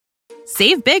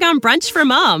Save big on brunch for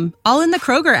mom, all in the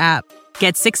Kroger app.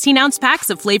 Get 16-ounce packs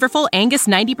of flavorful Angus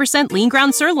 90% lean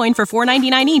ground sirloin for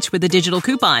 $4.99 each with a digital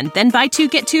coupon. Then buy 2,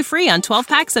 get 2 free on 12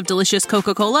 packs of delicious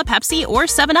Coca-Cola, Pepsi, or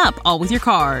 7-Up, all with your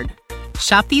card.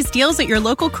 Shop these deals at your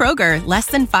local Kroger, less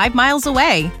than 5 miles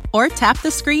away. Or tap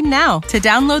the screen now to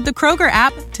download the Kroger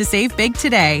app to save big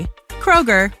today.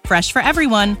 Kroger, fresh for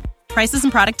everyone. Prices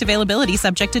and product availability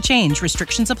subject to change.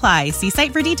 Restrictions apply. See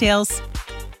site for details.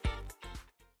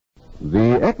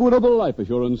 The Equitable Life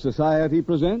Assurance Society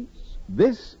presents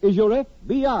This Is Your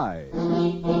FBI.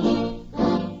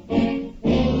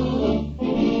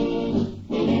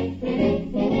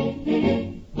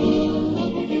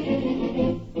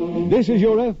 This is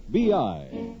Your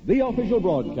FBI, the official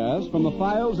broadcast from the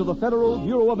files of the Federal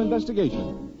Bureau of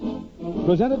Investigation.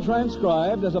 Presented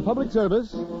transcribed as a public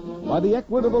service by the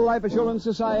Equitable Life Assurance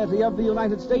Society of the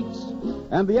United States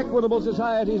and the Equitable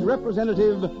Society's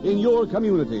representative in your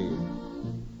community.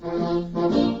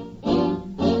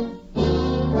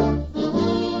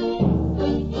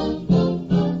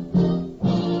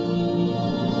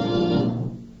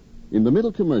 In the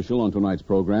middle commercial on tonight's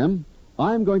program,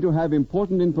 I'm going to have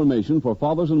important information for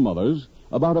fathers and mothers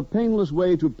about a painless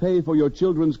way to pay for your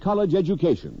children's college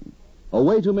education. A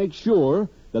way to make sure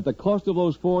that the cost of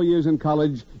those 4 years in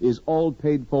college is all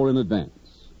paid for in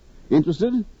advance.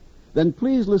 Interested? Then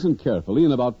please listen carefully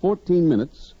in about 14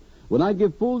 minutes when I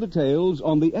give full details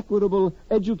on the Equitable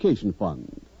Education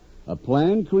Fund, a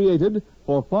plan created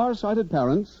for far-sighted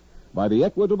parents by the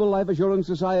Equitable Life Assurance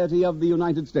Society of the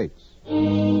United States.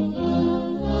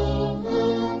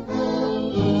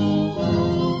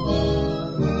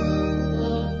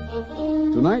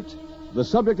 Tonight, the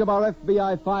subject of our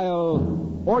FBI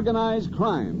file, Organized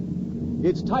Crime.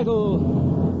 Its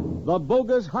title, The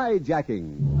Bogus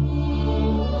Hijacking.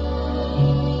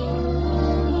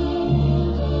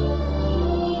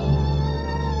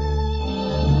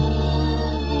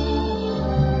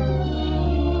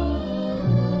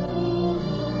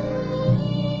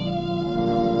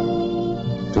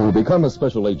 To become a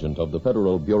special agent of the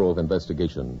Federal Bureau of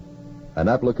Investigation, an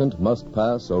applicant must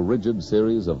pass a rigid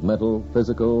series of mental,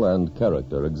 physical, and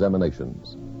character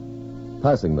examinations.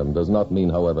 Passing them does not mean,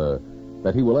 however,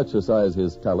 that he will exercise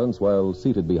his talents while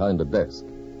seated behind a desk.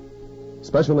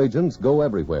 Special agents go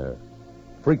everywhere,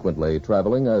 frequently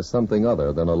traveling as something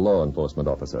other than a law enforcement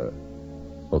officer.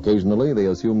 Occasionally, they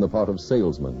assume the part of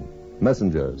salesmen,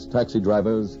 messengers, taxi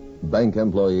drivers, bank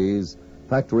employees,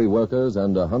 factory workers,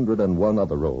 and 101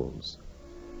 other roles.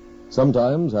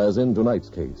 Sometimes, as in tonight's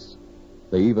case,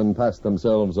 they even pass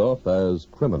themselves off as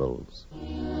criminals.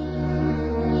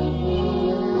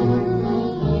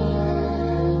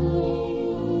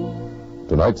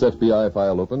 Tonight's FBI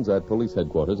file opens at police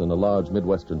headquarters in a large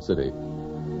Midwestern city.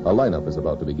 A lineup is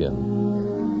about to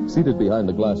begin. Seated behind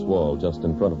a glass wall just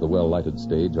in front of the well-lighted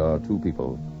stage are two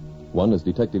people. One is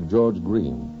Detective George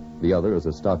Green. The other is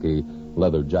a stocky,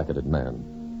 leather-jacketed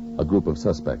man. A group of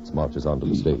suspects marches onto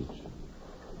the stage.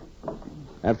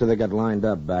 After they get lined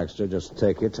up, Baxter, just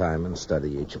take your time and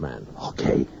study each man.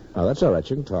 Okay. Oh, that's all right.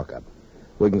 You can talk up.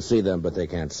 We can see them, but they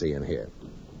can't see in here.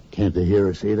 Can't they hear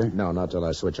us either? No, not till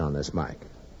I switch on this mic.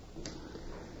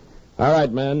 All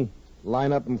right, men.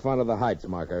 Line up in front of the heights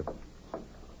marker.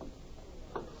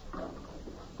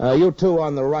 You two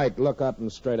on the right, look up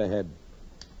and straight ahead.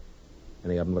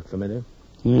 Any of them look familiar?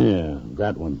 Yeah,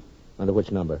 that one. Under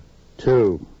which number?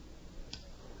 2.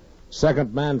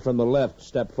 Second man from the left,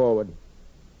 step forward.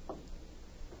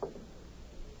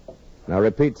 Now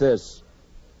repeat this.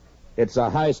 It's a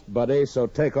heist, buddy, so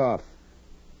take off.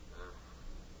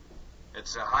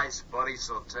 It's a heist, buddy,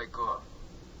 so take off.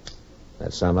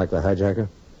 That sound like the hijacker?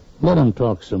 Let him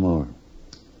talk some more.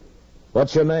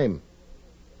 What's your name?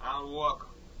 Al Walker.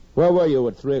 Where were you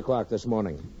at 3 o'clock this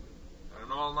morning?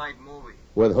 An all-night movie.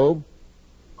 With who?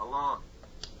 Alone.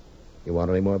 You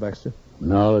want any more, Baxter?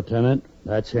 No, Lieutenant.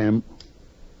 That's him.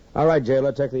 All right,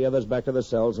 jailer, take the others back to the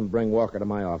cells and bring Walker to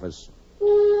my office.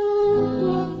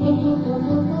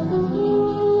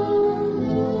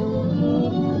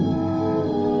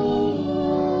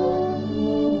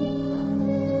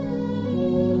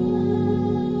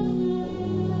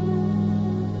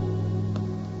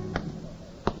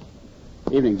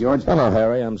 Evening, George. Hello,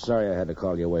 Harry. I'm sorry I had to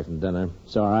call you away from dinner.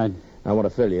 It's all right. I want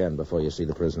to fill you in before you see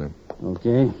the prisoner.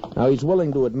 Okay. Now, he's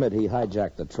willing to admit he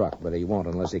hijacked the truck, but he won't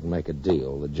unless he can make a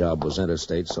deal. The job was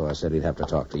interstate, so I said he'd have to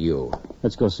talk to you.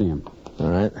 Let's go see him. All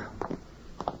right.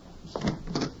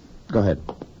 Go ahead.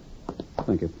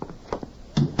 Thank you.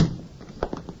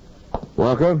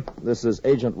 Walker, this is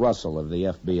Agent Russell of the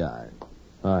FBI.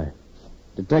 Hi.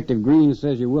 Detective Green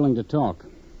says you're willing to talk.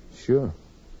 Sure.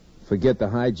 Forget the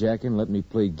hijacking. Let me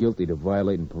plead guilty to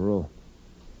violating parole.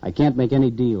 I can't make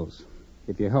any deals.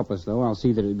 If you help us, though, I'll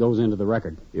see that it goes into the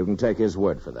record. You can take his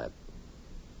word for that.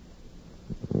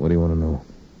 What do you want to know?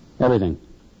 Everything.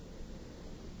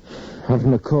 I'm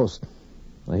from the coast.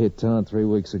 I hit town 3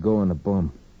 weeks ago on a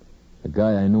bum. A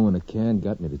guy I knew in a can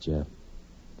got me the job.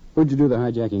 Who'd you do the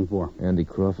hijacking for? Andy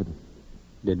Crawford.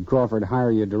 Did Crawford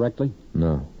hire you directly?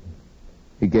 No.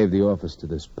 He gave the office to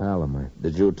this pal of mine.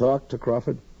 Did you talk to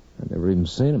Crawford? I never even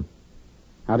seen him.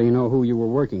 How do you know who you were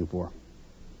working for?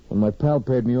 When my pal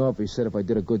paid me off, he said if I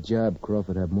did a good job,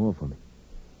 Crawford had more for me.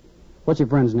 What's your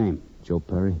friend's name? Joe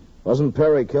Perry. Wasn't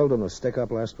Perry killed in a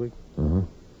stick-up last week? Uh-huh.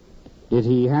 Did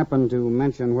he happen to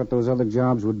mention what those other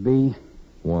jobs would be?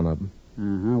 One of them.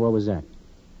 Uh-huh. What was that?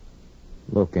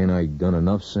 Look, ain't I done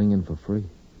enough singing for free?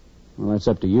 Well, that's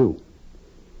up to you.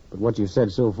 But what you've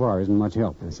said so far isn't much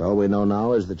help. That's all we know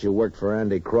now is that you worked for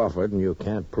Andy Crawford, and you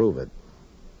can't prove it.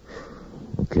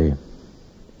 Okay.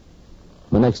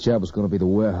 My next job was going to be the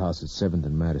warehouse at 7th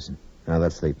and Madison. Now,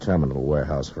 that's the terminal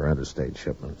warehouse for interstate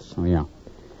shipments. Oh, yeah.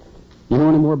 You know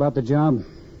any more about the job?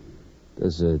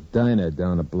 There's a diner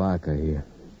down the block, I hear.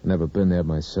 Never been there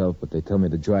myself, but they tell me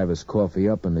the driver's coffee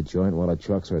up in the joint while the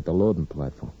trucks are at the loading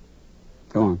platform.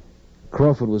 Go on.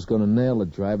 Crawford was going to nail the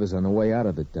drivers on the way out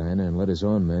of the diner and let his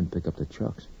own men pick up the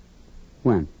trucks.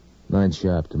 When? 9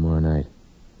 sharp tomorrow night.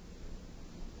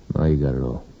 Now you got it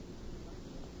all.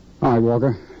 All right,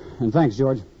 Walker. And thanks,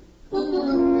 George.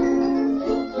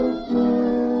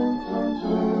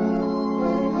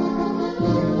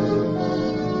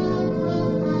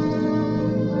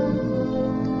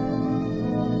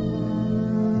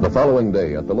 The following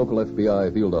day, at the local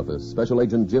FBI field office, Special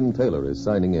Agent Jim Taylor is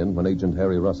signing in when Agent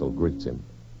Harry Russell greets him.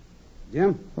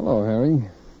 Jim? Hello, Harry.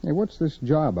 Hey, what's this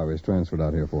job I was transferred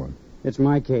out here for? It's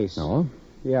my case. Oh?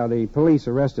 Yeah, the police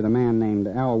arrested a man named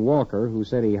Al Walker who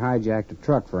said he hijacked a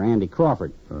truck for Andy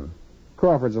Crawford.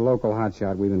 Crawford's a local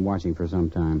hotshot we've been watching for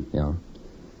some time. Yeah.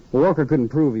 Well, Walker couldn't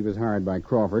prove he was hired by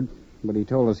Crawford, but he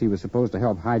told us he was supposed to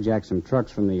help hijack some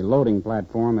trucks from the loading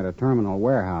platform at a terminal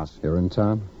warehouse. Here in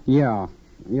town? Yeah.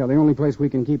 Yeah, the only place we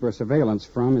can keep our surveillance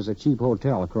from is a cheap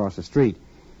hotel across the street.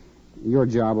 Your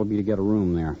job will be to get a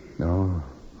room there. Oh,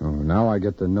 now I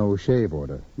get the no-shave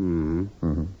order. Mm-hmm.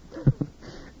 Mm-hmm.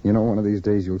 You know, one of these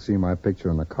days you'll see my picture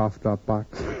in the cough drop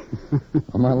box.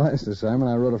 On my last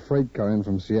assignment, I rode a freight car in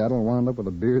from Seattle and wound up with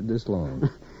a beard this long.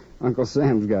 Uncle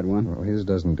Sam's got one. Well, his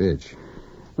doesn't itch.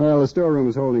 Well, the storeroom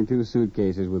is holding 2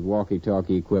 suitcases with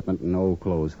walkie-talkie equipment and old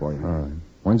clothes for you. All right.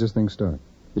 When's this thing start?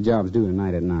 The job's due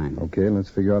tonight at 9. Okay, let's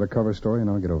figure out a cover story and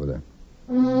I'll get over there.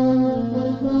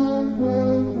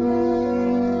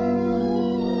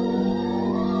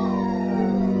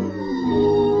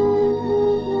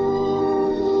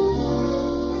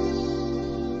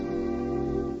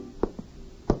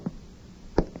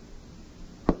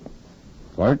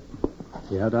 Clark?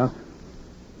 Yeah, Doc?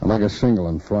 I'd like a single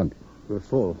in front. We're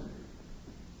full.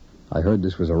 I heard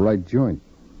this was a right joint.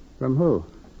 From who?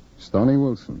 Stoney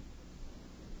Wilson.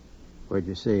 Where'd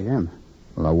you see him?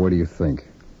 Well, now, what do you think?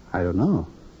 I don't know.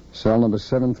 Cell number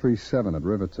 737 at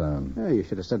Rivertown. Yeah, you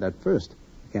should have said that first.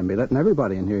 You can't be letting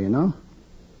everybody in here, you know.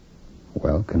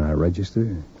 Well, can I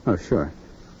register? Oh, sure.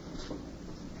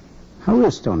 How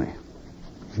is Tony?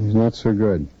 He's not so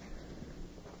good.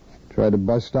 Tried to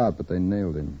bust out, but they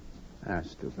nailed him.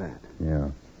 That's too bad. Yeah.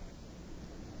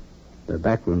 The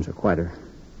back rooms are quieter.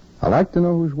 I like to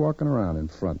know who's walking around in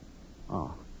front.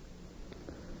 Oh.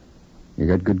 You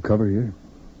got good cover here?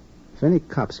 If any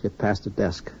cops get past the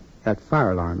desk, that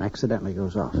fire alarm accidentally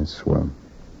goes off. That's swell.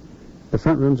 The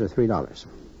front rooms are $3.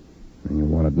 And you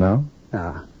want it now?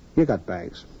 You got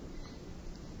bags.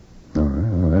 All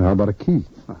right. How about a key?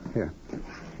 Oh, here.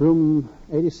 Room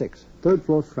 86, 3rd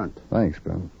floor front. Thanks,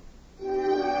 Bill.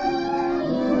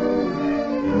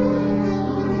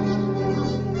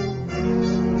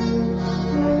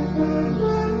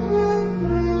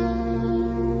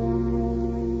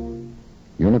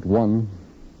 Unit 1,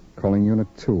 calling Unit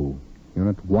 2.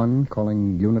 Unit 1,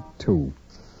 calling Unit 2.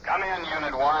 Come in,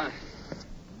 Unit 1.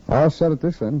 All set at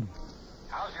this end.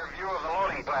 How's your view of the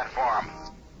loading platform?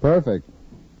 Perfect.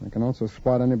 I can also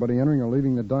spot anybody entering or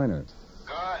leaving the diner.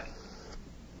 Good.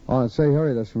 Oh, and say,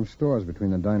 Harry, there's some stores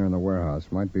between the diner and the warehouse.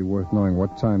 Might be worth knowing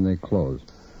what time they close.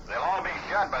 They'll all be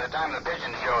shut by the time the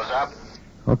pigeon shows up.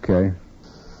 Okay.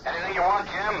 Anything you want,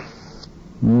 Jim?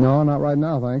 No, not right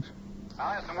now, thanks.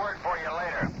 I'll have some work for you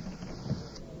later.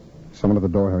 Someone at the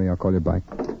door, Harry. I'll call you back.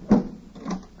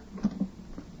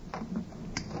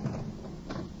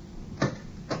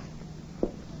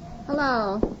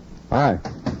 Hello. Hi.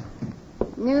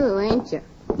 New, ain't you?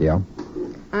 Yeah?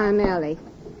 I'm Ellie.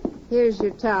 Here's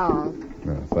your towel.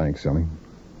 thanks, Ellie.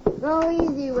 Go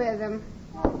easy with them.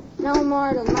 No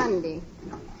more till Monday.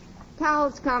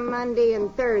 Towels come Monday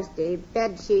and Thursday.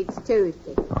 Bed sheets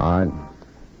Tuesday. All right.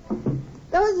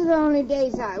 Those are the only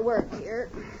days I work here.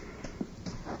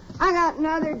 I got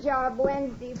another job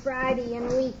Wednesday, Friday, and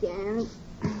weekends.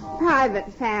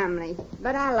 Private family.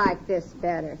 But I like this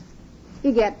better.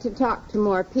 You get to talk to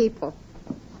more people.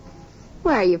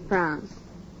 Where are you from?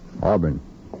 Auburn.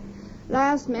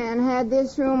 Last man had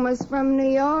this room was from New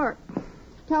York.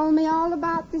 Told me all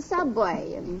about the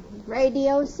subway and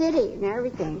Radio City and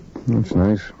everything. That's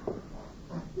nice.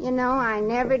 You know, I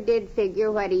never did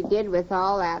figure what he did with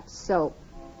all that soap.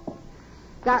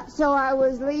 Got so I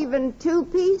was leaving 2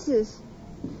 pieces.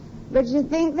 But you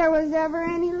think there was ever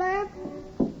any left?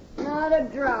 Not a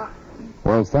drop.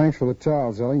 Well, thanks for the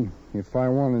towels, Ellie. If I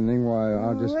want anything, why,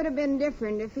 I'll just... It would have been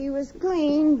different if he was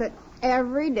clean, but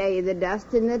every day the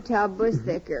dust in the tub was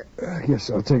thicker. I guess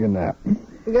I'll take a nap.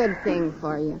 Good thing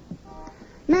for you.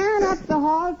 Man up the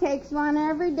hall takes one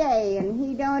every day, and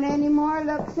he don't any more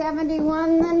look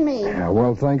 71 than me. Yeah,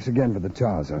 well, thanks again for the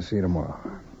towels. I'll see you tomorrow.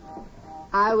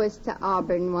 I was to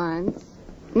Auburn once.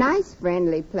 Nice,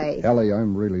 friendly place. Ellie,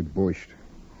 I'm really bushed.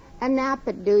 A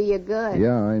nap'd do you good.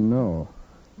 Yeah, I know.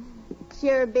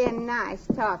 Sure been nice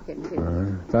talking to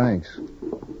you. Thanks.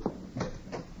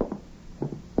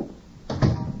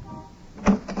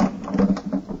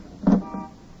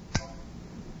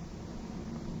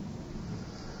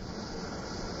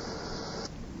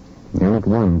 Unit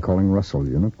 1 calling Russell.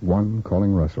 Unit 1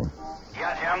 calling Russell.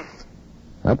 Yeah, Jim?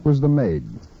 That was the maid.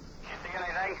 You see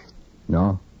anything?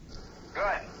 No?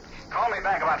 Good. Call me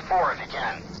back about 4 if you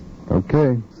can.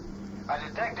 Okay. A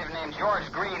detective named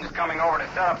George Green is coming over to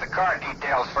set up the car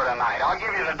details for tonight. I'll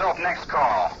give you the dope next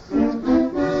call.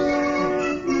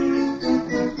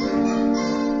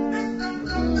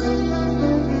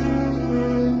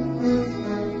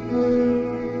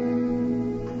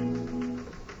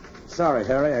 Sorry,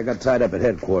 Harry. I got tied up at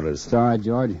headquarters. It's all right,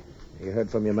 George. You heard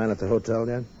from your man at the hotel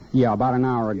yet? Yeah, about an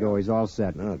hour ago. He's all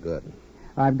set. Oh, good.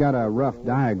 I've got a rough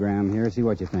diagram here. See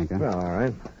what you think, huh? Well, all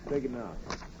right. Take it now.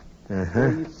 Uh-huh.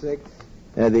 36.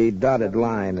 The dotted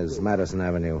line is Madison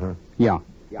Avenue, huh? Yeah.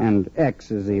 And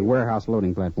X is the warehouse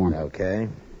loading platform. Okay.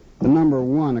 The number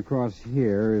 1 across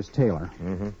here is Taylor.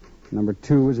 Mm-hmm. Number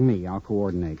 2 is me. I'll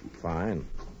coordinate. Fine.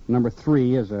 Number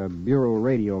 3 is a Bureau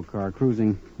radio car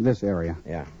cruising this area.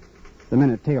 Yeah. The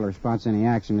minute Taylor spots any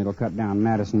action, it'll cut down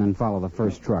Madison and follow the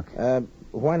first truck.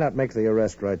 Why not make the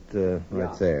arrest right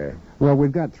there? Well,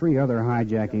 we've got 3 other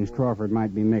hijackings Crawford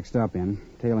might be mixed up in.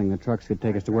 Tailing the trucks could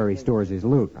take us to where he stores his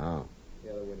loot. Oh.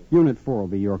 Unit 4 will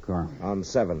be your car. On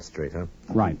 7th Street, huh?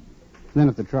 Right. Then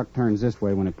if the truck turns this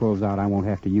way when it pulls out, I won't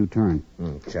have to U-turn.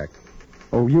 Check.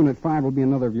 Oh, Unit 5 will be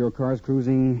another of your cars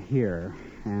cruising here.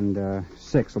 And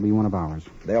 6 will be one of ours.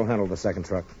 They'll handle the second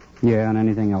truck. Yeah, and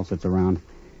anything else that's around.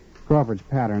 Crawford's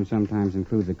pattern sometimes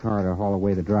includes a car to haul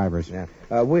away the drivers. Yeah.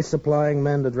 Are we supplying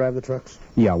men to drive the trucks?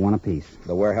 Yeah, 1 apiece.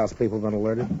 The warehouse people been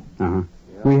alerted? Uh-huh.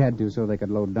 Yeah. We had to so they could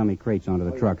load dummy crates onto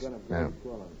the trucks. Yeah.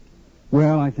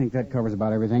 Well, I think that covers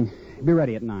about everything. Be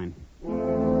ready at 9.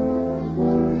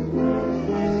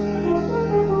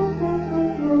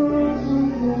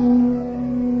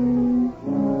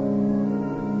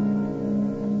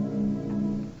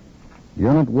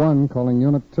 Unit 1 calling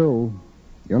Unit 2.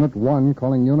 Unit 1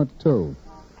 calling Unit 2.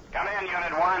 Come in,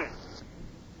 Unit 1.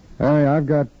 Harry, I've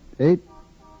got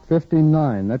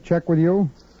 8:59. That check with you?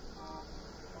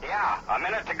 Yeah, a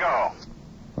minute to go.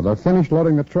 Well, they're finished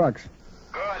loading the trucks.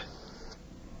 Good.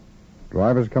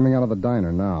 Driver's coming out of the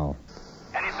diner now.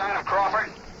 Any sign of Crawford?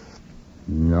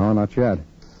 No, not yet.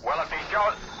 Well, if he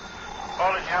shows...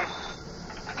 Hold it, Jim.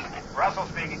 Russell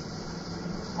speaking.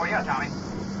 Oh, yeah, Tommy.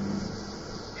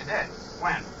 You did?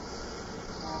 When?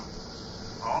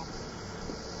 Oh?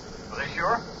 Are they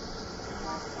sure?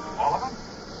 All of them?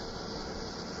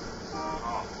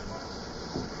 Oh.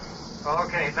 Well,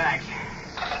 okay, thanks.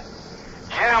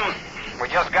 Jim, we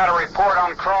just got a report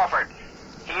on Crawford.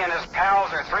 He and his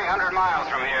pals are 300 miles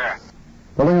from here.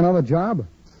 Pulling another job?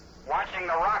 Watching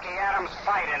the Rocky Adams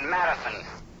fight in Madison.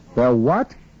 The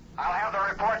what? I'll have the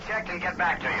report checked and get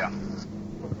back to you.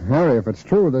 Harry, if it's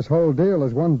true, this whole deal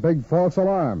is one big false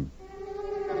alarm.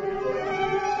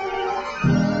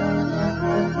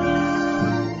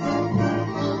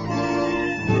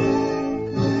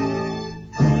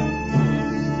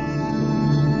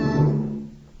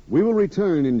 We will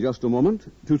return in just a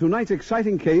moment to tonight's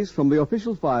exciting case from the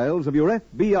official files of your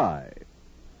FBI.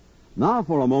 Now,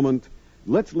 for a moment,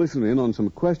 let's listen in on some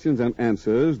questions and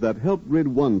answers that helped rid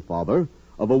one father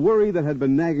of a worry that had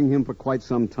been nagging him for quite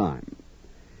some time.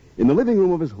 In the living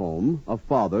room of his home, a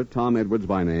father, Tom Edwards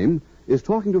by name, is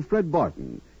talking to Fred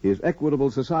Barton, his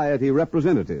Equitable Society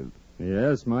representative.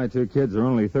 Yes, my two kids are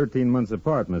only 13 months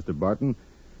apart, Mr. Barton.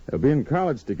 They'll be in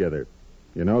college together.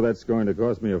 You know, that's going to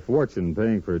cost me a fortune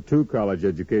paying for 2 college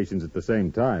educations at the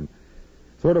same time.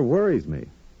 Sort of worries me,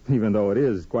 even though it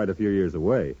is quite a few years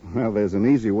away. Well, there's an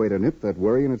easy way to nip that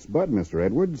worry in its bud, Mr.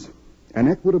 Edwards. An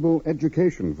Equitable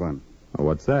Education Fund. Oh,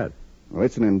 what's that? Well,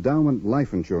 it's an endowment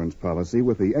life insurance policy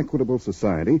with the Equitable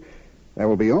Society that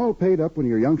will be all paid up when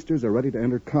your youngsters are ready to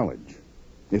enter college.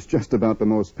 It's just about the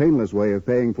most painless way of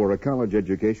paying for a college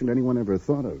education anyone ever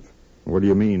thought of. What do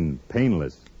you mean,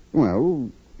 painless?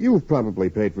 Well, you've probably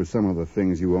paid for some of the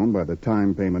things you own by the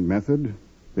time payment method.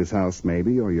 This house,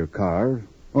 maybe, or your car,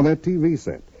 or that TV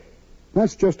set.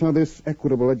 That's just how this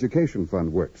Equitable Education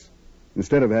Fund works.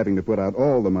 Instead of having to put out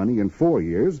all the money in 4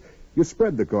 years, you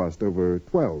spread the cost over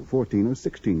 12, 14, or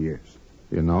 16 years.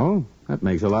 You know, that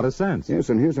makes a lot of sense. Yes,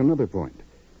 and here's another point.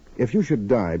 If you should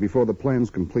die before the plan's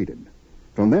completed,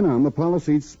 from then on, the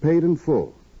policy's paid in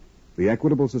full. The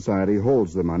Equitable Society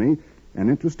holds the money, and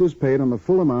interest is paid on the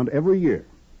full amount every year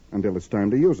until it's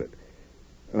time to use it.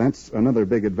 That's another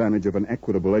big advantage of an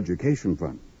Equitable Education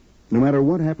Fund. No matter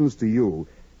what happens to you,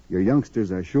 your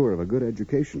youngsters are sure of a good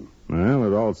education. Well,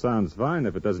 it all sounds fine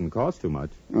if it doesn't cost too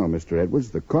much. Oh, Mr.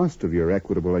 Edwards, the cost of your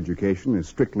equitable education is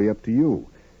strictly up to you.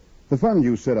 The fund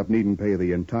you set up needn't pay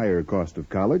the entire cost of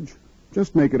college.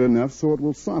 Just make it enough so it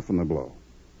will soften the blow.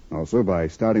 Also, by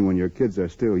starting when your kids are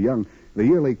still young, the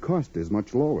yearly cost is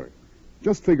much lower.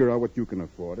 Just figure out what you can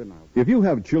afford, and If you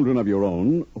have children of your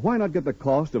own, why not get the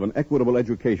cost of an Equitable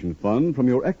Education Fund from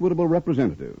your Equitable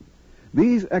representative?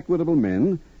 These Equitable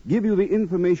men give you the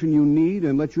information you need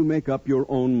and let you make up your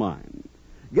own mind.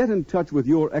 Get in touch with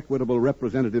your Equitable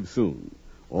representative soon,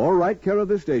 or write care of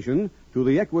this station to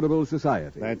the Equitable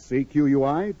Society. That's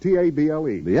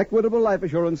EQUITABLE. The Equitable Life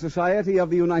Assurance Society of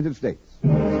the United States.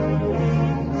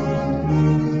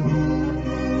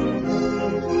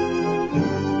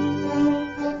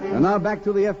 And now back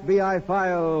to the FBI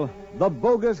file, The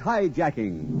Bogus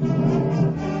Hijacking.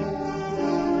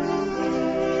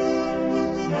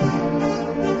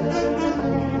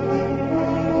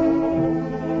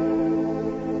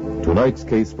 Tonight's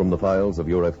case from the files of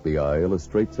your FBI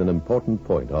illustrates an important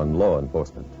point on law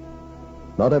enforcement.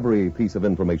 Not every piece of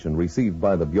information received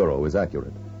by the Bureau is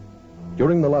accurate.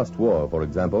 During the last war, for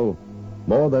example,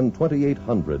 more than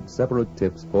 2,800 separate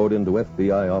tips poured into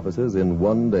FBI offices in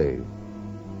one day.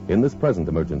 In this present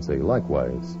emergency,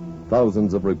 likewise,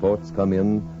 thousands of reports come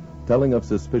in telling of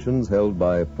suspicions held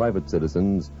by private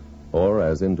citizens or,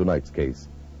 as in tonight's case,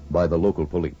 by the local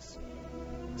police.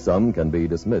 Some can be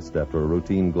dismissed after a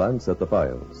routine glance at the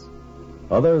files.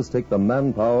 Others take the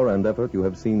manpower and effort you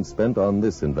have seen spent on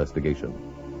this investigation.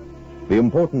 The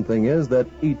important thing is that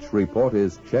each report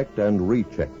is checked and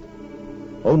rechecked.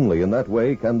 Only in that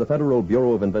way can the Federal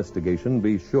Bureau of Investigation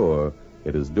be sure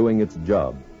it is doing its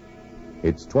job.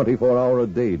 Its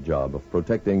 24-hour-a-day job of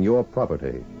protecting your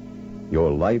property,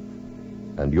 your life,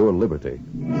 and your liberty.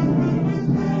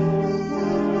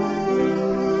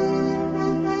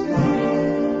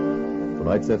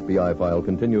 Tonight's FBI file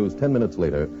continues 10 minutes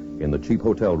later in the cheap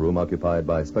hotel room occupied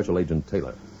by Special Agent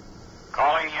Taylor.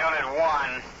 Calling Unit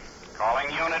 1. Calling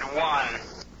Unit 1.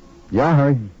 Yeah,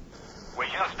 Harry. We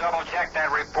just double-checked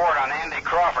that report on Andy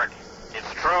Crawford.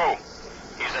 It's true.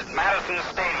 He's at Madison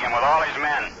Stadium with all his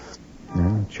men.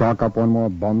 Yeah, chalk up one more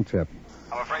bum tip.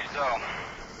 I'm afraid so.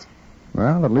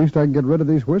 Well, at least I can get rid of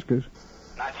these whiskers.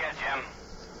 Not yet, Jim.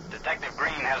 Detective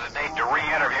Green has a date to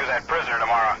re-interview that prisoner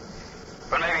tomorrow.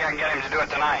 But maybe I can get him to do it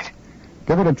tonight.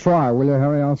 Give it a try, will you,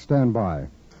 Harry? I'll stand by.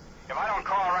 If I don't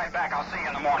call right back, I'll see you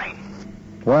in the morning.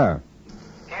 Where?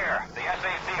 Here, the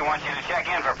SAC wants you to check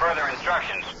in for further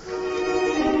instructions.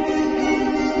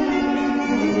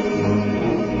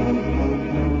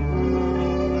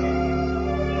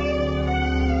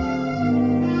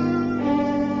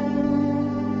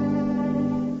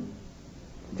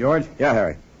 George? Yeah,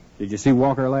 Harry. Did you see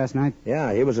Walker last night?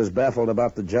 Yeah, he was as baffled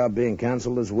about the job being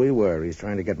canceled as we were. He's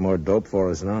trying to get more dope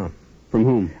for us now. From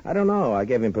whom? I don't know. I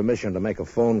gave him permission to make a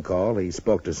phone call. He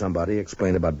spoke to somebody,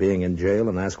 explained about being in jail,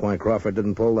 and asked why Crawford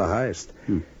didn't pull the heist.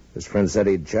 His friend said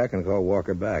he'd check and call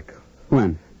Walker back.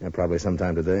 When? Yeah, probably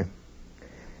sometime today.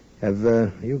 Have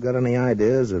you got any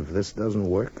ideas if this doesn't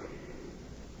work?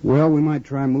 Well, we might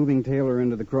try moving Taylor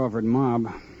into the Crawford mob.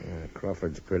 Yeah,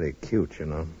 Crawford's pretty cute, you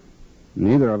know.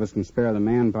 Neither of us can spare the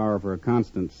manpower for a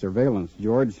constant surveillance,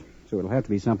 George, so it'll have to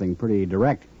be something pretty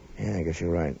direct. Yeah, I guess you're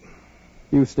right.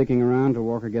 You sticking around till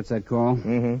Walker gets that call?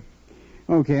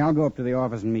 Mm-hmm. Okay, I'll go up to the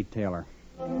office and meet Taylor.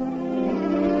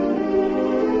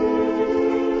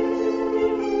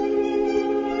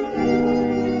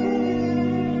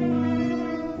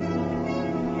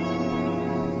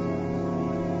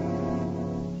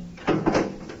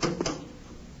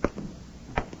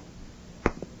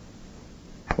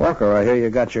 Walker, I hear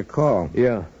you got your call.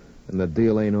 Yeah, and the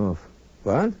deal ain't off.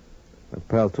 What? My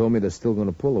pal told me they're still going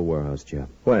to pull a warehouse job.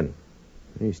 When?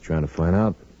 He's trying to find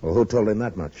out. Well, who told him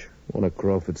that much? One of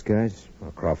Crawford's guys. Well,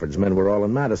 Crawford's men were all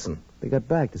in Madison. They got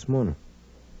back this morning.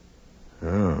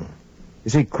 Oh.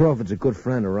 You see, Crawford's a good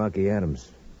friend of Rocky Adams.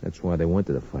 That's why they went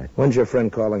to the fight. When's your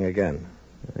friend calling again?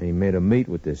 He made a meet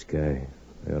with this guy.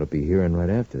 They ought to be hearing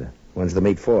right after that. When's the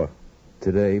meet for?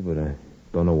 Today, but I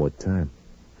don't know what time.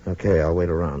 Okay, I'll wait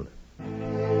around.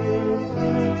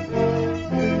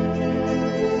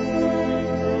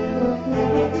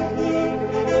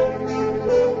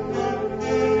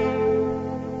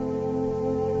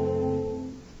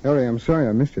 Harry, I'm sorry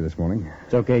I missed you this morning.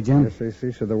 It's okay, Jim.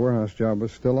 SAC said the warehouse job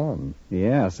was still on.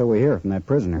 Yeah, so we hear from that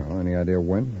prisoner. Well, any idea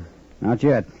when? Not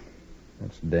yet.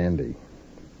 That's dandy.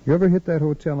 You ever hit that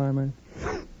hotel I'm at?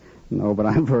 No, but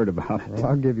I've heard about it. Well,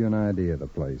 I'll give you an idea of the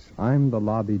place. I'm the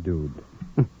lobby dude.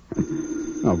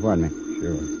 Oh, pardon me.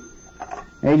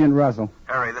 Sure. Agent Russell.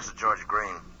 Harry, this is George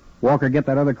Green. Walker, get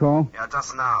that other call? Yeah,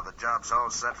 just now. The job's all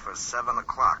set for 7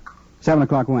 o'clock. 7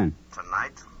 o'clock when?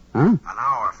 Tonight? Huh? An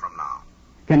hour from now.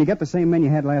 Can you get the same men you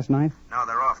had last night? No,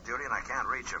 they're off duty and I can't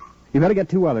reach them. You better get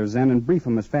 2 others then and brief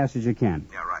them as fast as you can.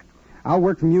 Yeah, right. I'll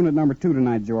work from unit number 2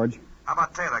 tonight, George. How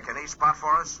about Taylor? Can he spot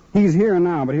for us? He's here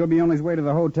now, but he'll be on his way to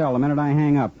the hotel the minute I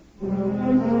hang up.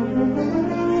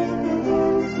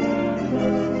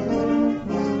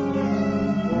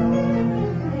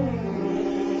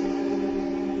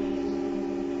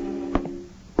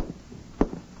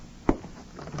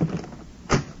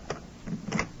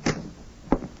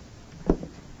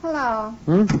 Hello.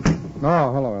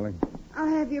 Oh, hello, Ellie. I'll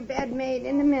have your bed made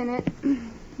in a minute.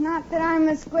 Not that I'm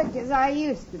as quick as I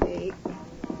used to be.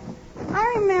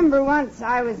 I remember once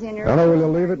I was in her... Ellie, will you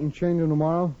leave it and change it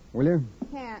tomorrow? Will you?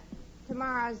 Can't.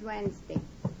 Tomorrow's Wednesday.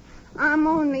 I'm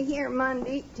only here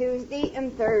Monday, Tuesday,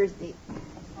 and Thursday.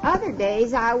 Other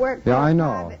days I work... Yeah, I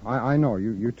know. I know.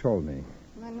 You told me.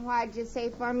 Then why'd you say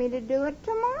for me to do it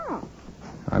tomorrow?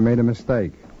 I made a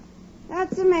mistake.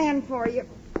 That's a man for you.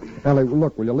 Ellie,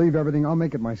 look, will you leave everything? I'll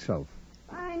make it myself.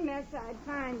 Fine mess I'd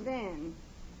find then.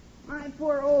 My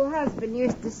poor old husband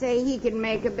used to say he could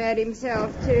make a bed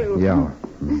himself, too. Yeah.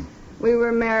 We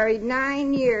were married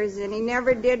 9 years, and he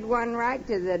never did one right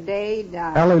to the day he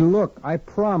died. Ellie, look, I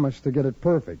promised to get it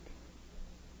perfect.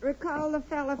 Recall the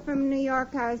fella from New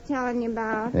York I was telling you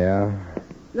about? Yeah?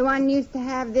 The one used to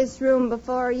have this room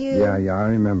before you? Yeah, I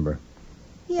remember.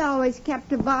 He always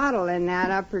kept a bottle in that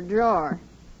upper drawer.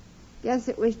 Guess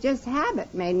it was just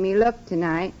habit made me look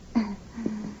tonight.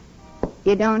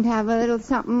 You don't have a little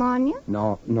something on you?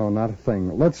 No, not a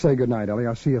thing. Let's say goodnight, Ellie.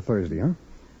 I'll see you Thursday, huh?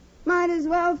 Might as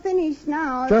well finish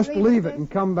now. Just leave it and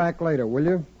come back later, will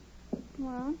you?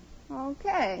 Well,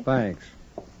 okay. Thanks.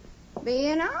 Be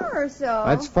an hour or so.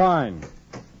 That's fine.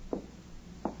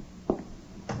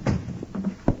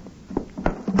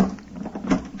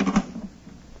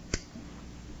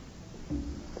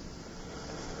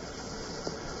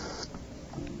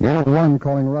 Unit 1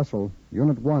 calling Russell.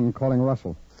 Unit 1 calling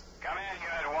Russell. Come in,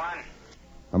 Unit 1.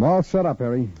 I'm all set up,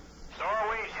 Harry. So are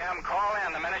we, Jim. Call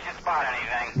in the minute you spot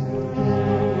anything.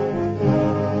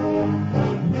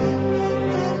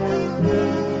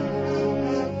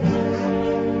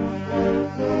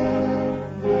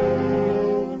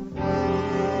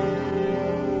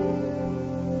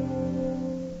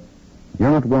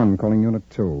 Unit 1 calling Unit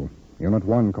 2. Unit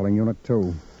 1 calling Unit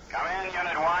 2. Come in,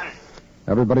 Unit 1.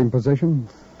 Everybody in position?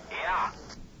 Yeah.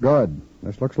 Good.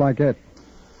 This looks like it.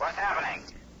 What's happening?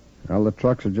 Well, the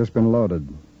trucks have just been loaded.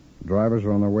 Drivers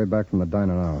are on their way back from the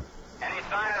diner now. Any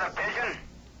sign of the pigeon?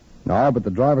 No, but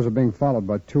the drivers are being followed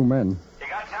by 2 men. You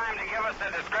got time to give us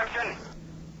the description?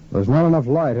 There's not enough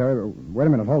light, Harry. Wait a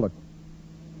minute, hold it.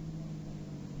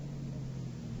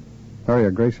 Harry,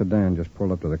 a gray sedan just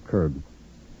pulled up to the curb.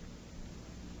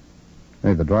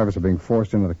 Hey, the drivers are being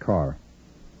forced into the car.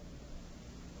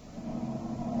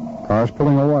 Car's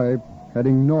pulling away,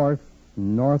 heading north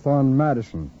on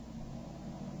Madison.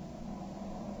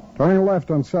 Turning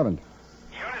left on 7th.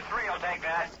 Unit 3 will take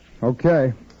that.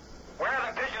 Okay. Where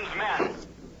are the pigeon's men?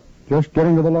 Just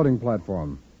getting to the loading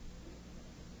platform.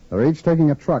 They're each taking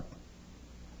a truck.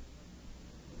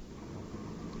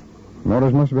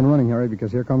 Motors must have been running, Harry,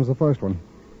 because here comes the first one.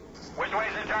 Which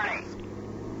way's it turning?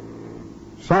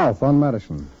 South on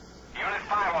Madison. Unit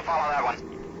 5 will follow that one.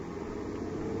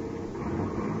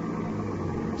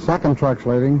 Second truck's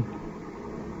leaving.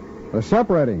 They're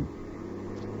separating.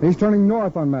 He's turning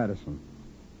north on Madison.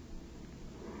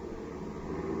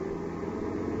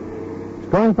 It's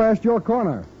going past your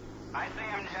corner. I see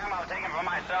him, Jim. I'll take him for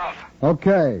myself.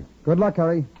 Okay. Good luck,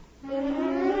 Harry.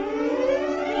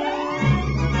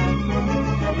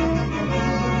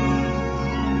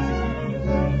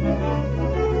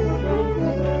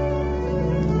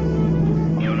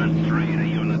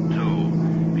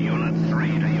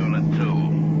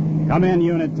 Come in,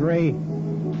 Unit 3.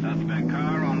 Suspect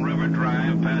car on River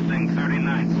Drive passing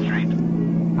 39th Street.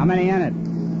 How many in it?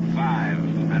 5,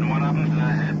 and one of them's a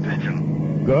head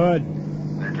pigeon. Good.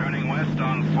 They're turning west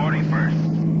on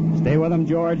 41st. Stay with them,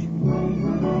 George.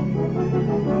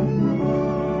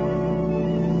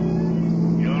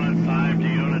 Unit 5 to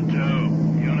Unit 2.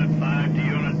 Unit 5 to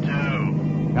Unit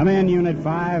 2. Come in, Unit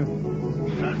 5.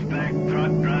 Suspect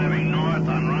truck driving north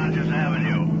on Rogers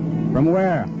Avenue. From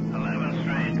where? 11th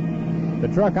Street. The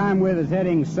truck I'm with is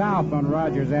heading south on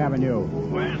Rogers Avenue.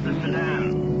 Where's the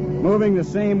sedan? Moving the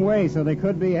same way, so they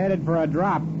could be headed for a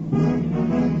drop.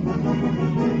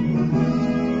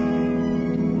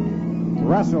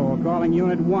 Russell calling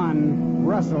Unit 1.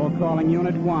 Russell calling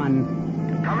Unit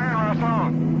 1. Come in,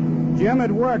 Russell. Jim, it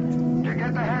worked. Did you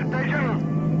get the head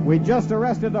pigeon? We just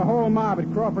arrested the whole mob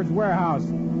at Crawford's warehouse.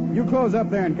 You close up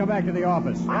there and come back to the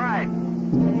office. Right.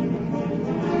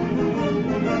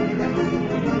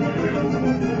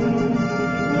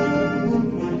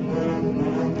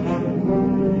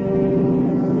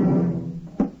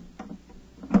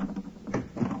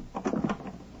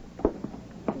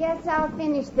 Guess I'll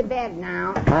finish the bed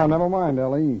now. Oh, never mind,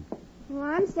 Ellie. Well,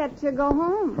 I'm set to go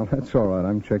home. Well, that's all right.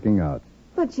 I'm checking out.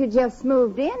 But you just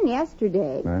moved in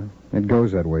yesterday. Well, it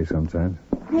goes that way sometimes.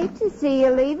 Hate to see you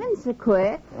leaving so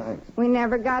quick. Thanks. We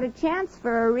never got a chance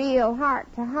for a real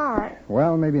heart-to-heart.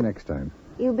 Well, maybe next time.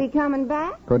 You'll be coming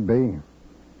back? Could be.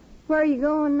 Where are you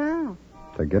going now?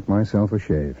 To get myself a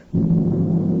shave.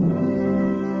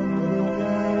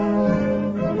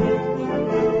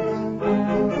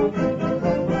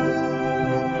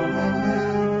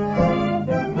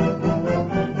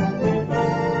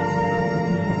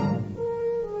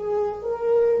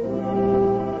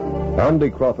 Andy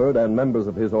Crawford and members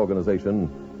of his organization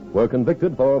were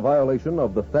convicted for a violation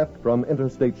of the theft from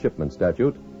interstate shipment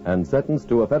statute and sentenced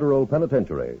to a federal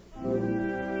penitentiary.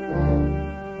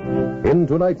 In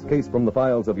tonight's case from the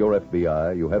files of your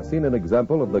FBI, you have seen an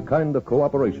example of the kind of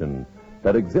cooperation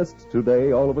that exists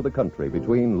today all over the country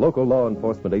between local law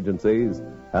enforcement agencies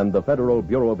and the Federal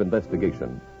Bureau of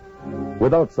Investigation.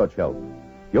 Without such help,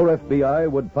 your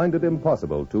FBI would find it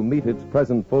impossible to meet its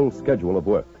present full schedule of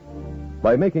work.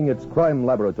 By making its crime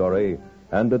laboratory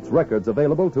and its records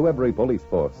available to every police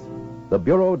force, the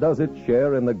Bureau does its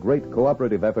share in the great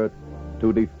cooperative effort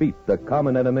to defeat the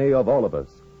common enemy of all of us,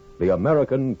 the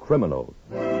American criminal.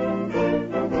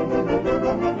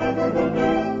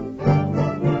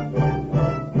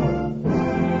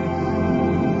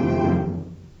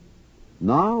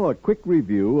 Now, a quick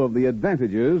review of the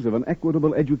advantages of an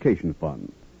equitable education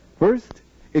fund. First,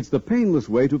 it's the painless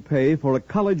way to pay for a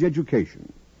college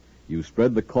education. You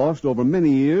spread the cost over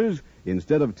many years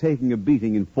instead of taking a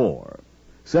beating in 4.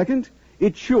 Second,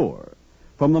 it's sure.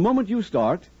 From the moment you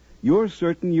start, you're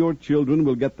certain your children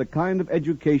will get the kind of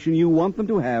education you want them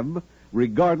to have,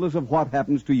 regardless of what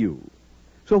happens to you.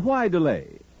 So why delay?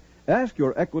 Ask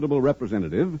your Equitable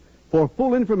representative for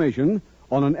full information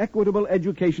on an Equitable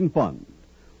Education Fund,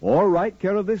 or write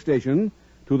care of this station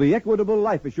to the Equitable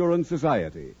Life Assurance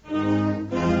Society.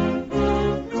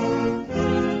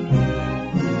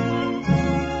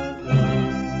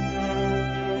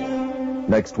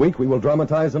 Next week, we will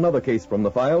dramatize another case from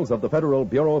the files of the Federal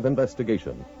Bureau of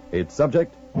Investigation. Its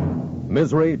subject,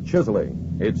 misery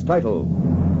chiseling. Its title,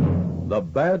 The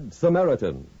Bad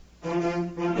Samaritan.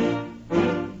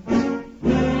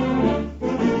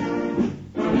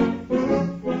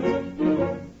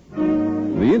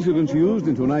 The incidents used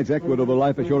in tonight's Equitable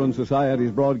Life Assurance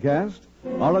Society's broadcast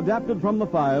are adapted from the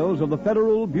files of the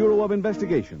Federal Bureau of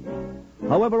Investigation.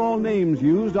 However, all names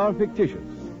used are fictitious,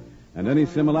 and any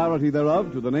similarity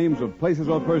thereof to the names of places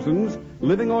or persons,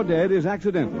 living or dead, is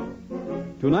accidental.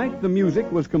 Tonight, the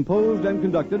music was composed and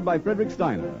conducted by Frederick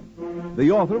Steiner.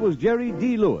 The author was Jerry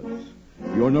D. Lewis.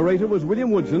 Your narrator was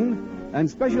William Woodson, and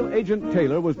Special Agent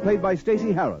Taylor was played by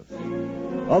Stacey Harris.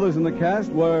 Others in the cast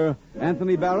were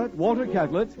Anthony Barrett, Walter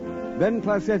Catlett, Ben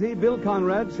Classetti, Bill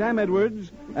Conrad, Sam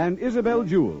Edwards, and Isabel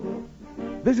Jewell.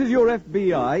 This Is Your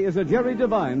FBI is a Jerry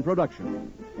Devine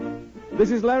production. This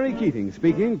is Larry Keating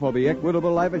speaking for the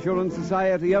Equitable Life Assurance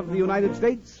Society of the United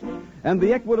States and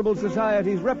the Equitable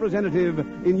Society's representative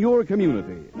in your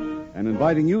community, and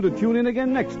inviting you to tune in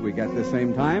again next week at the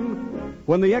same time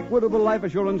when the Equitable Life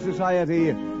Assurance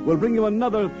Society will bring you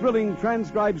another thrilling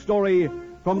transcribed story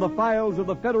from the files of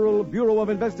the Federal Bureau of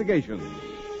Investigation.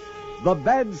 The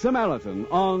Bad Samaritan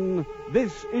on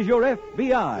This Is Your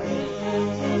FBI.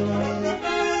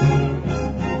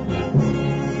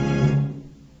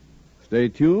 Stay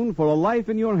tuned for A Life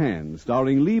in Your Hands,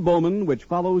 starring Lee Bowman, which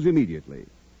follows immediately.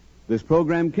 This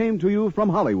program came to you from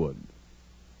Hollywood.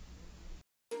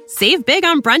 Save big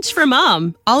on brunch for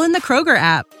mom, all in the Kroger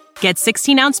app. Get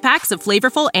 16-ounce packs of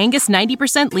flavorful Angus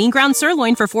 90% lean ground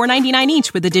sirloin for $4.99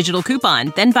 each with a digital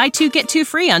coupon. Then buy 2, get 2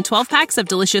 free on 12 packs of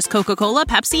delicious Coca-Cola,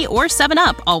 Pepsi, or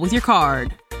 7-Up, all with your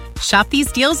card. Shop these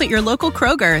deals at your local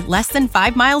Kroger, less than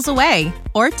 5 miles away.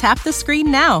 Or tap the screen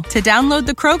now to download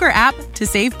the Kroger app to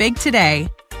save big today.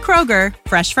 Kroger,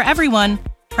 fresh for everyone.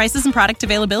 Prices and product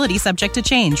availability subject to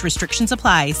change. Restrictions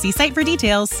apply. See site for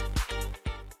details.